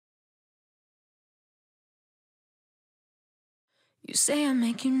You say I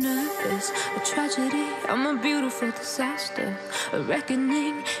make you nervous, a tragedy, I'm a beautiful disaster, a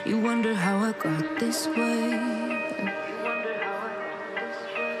reckoning, you wonder how I got this way.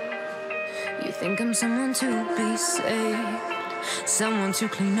 You think I'm someone to be saved, someone to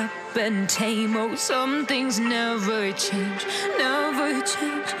clean up and tame. Oh, some things never change, never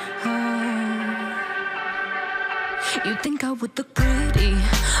change. Oh, you think I would look pretty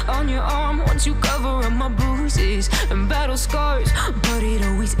on your arm once you cover up my bruises and battle scars, but it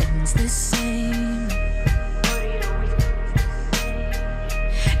always ends the same.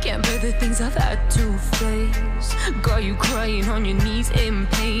 Can't bear the things I've had to face, got you crying on your knees in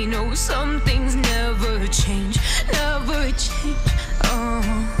pain. Oh, some things never change, never change. Oh,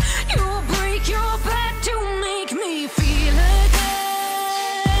 you break your back to make me feel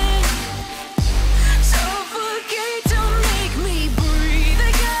again, suffocate to make me breathe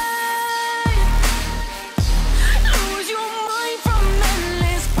again, lose your mind from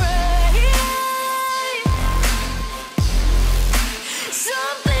endless pain.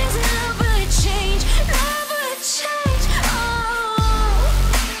 Some things never change, never change. Oh,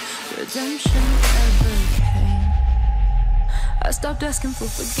 redemption never came. I stopped asking for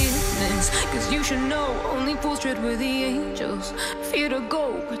forgiveness, cause you should know only fools tread where the angels fear to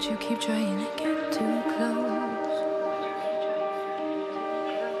go, but you keep trying to get too close.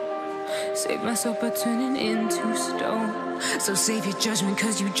 Save myself by turning into stone, so save your judgment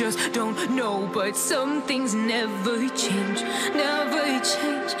cause you just don't know. But some things never change, never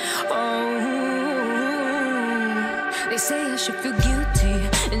change. Oh, they say I should feel guilty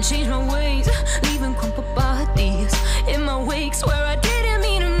and change my ways, leaving crumpled bodies in my wake. Swear I didn't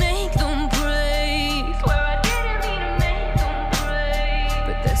mean to make them break, swear I didn't mean to make them break.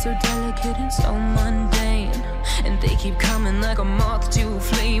 But they're so delicate and so mundane, and they keep coming like a moth to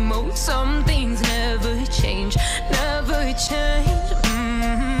flame. Oh, some things never change, never change.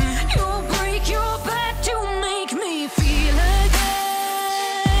 You break your back to make me feel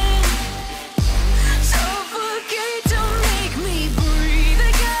again, suffocate to make me breathe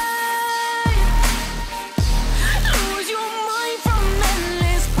again, lose your mind from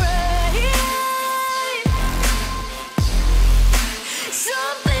endless pain.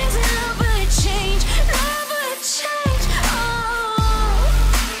 Some things never change, never change. Oh,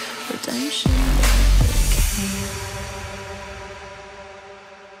 redemption